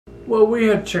Well, we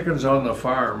had chickens on the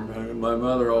farm. My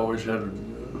mother always had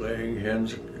laying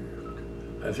hens.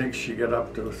 I think she got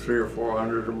up to 300 or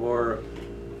 400 or more.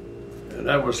 And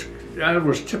that was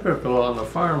typical on the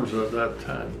farms at that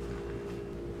time.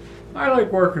 I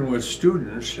like working with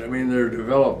students. I mean, their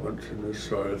development and this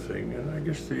sort of thing. And I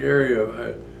guess the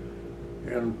area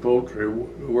and poultry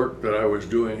work that I was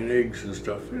doing in eggs and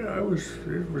stuff, you know, it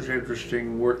was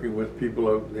interesting working with people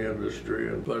out in the industry.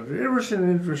 But it was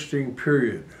an interesting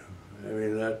period. I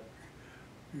mean, that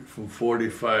from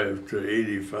 45 to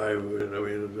 85, I mean,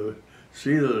 to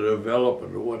see the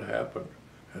development of what happened.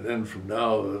 And then from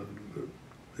now, the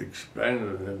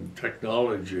expansion in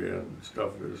technology and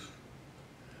stuff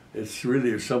it's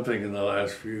really something in the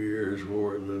last few years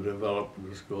where the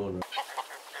development is going.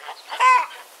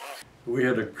 We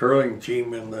had a curling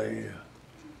team in the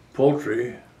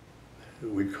poultry.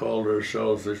 We called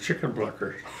ourselves the chicken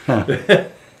pluckers.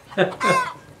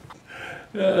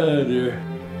 Oh dear.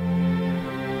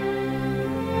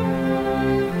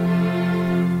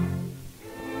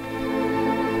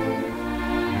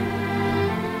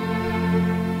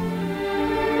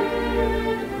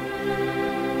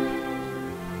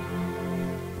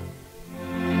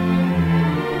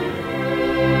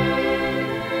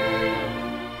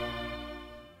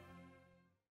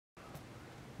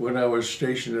 When I was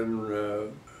stationed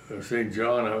in St.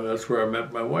 John, that's where I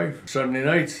met my wife. Sunday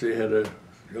nights they had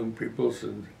young people's,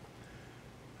 and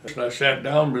I sat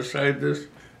down beside this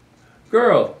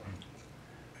girl,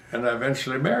 and I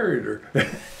eventually married her.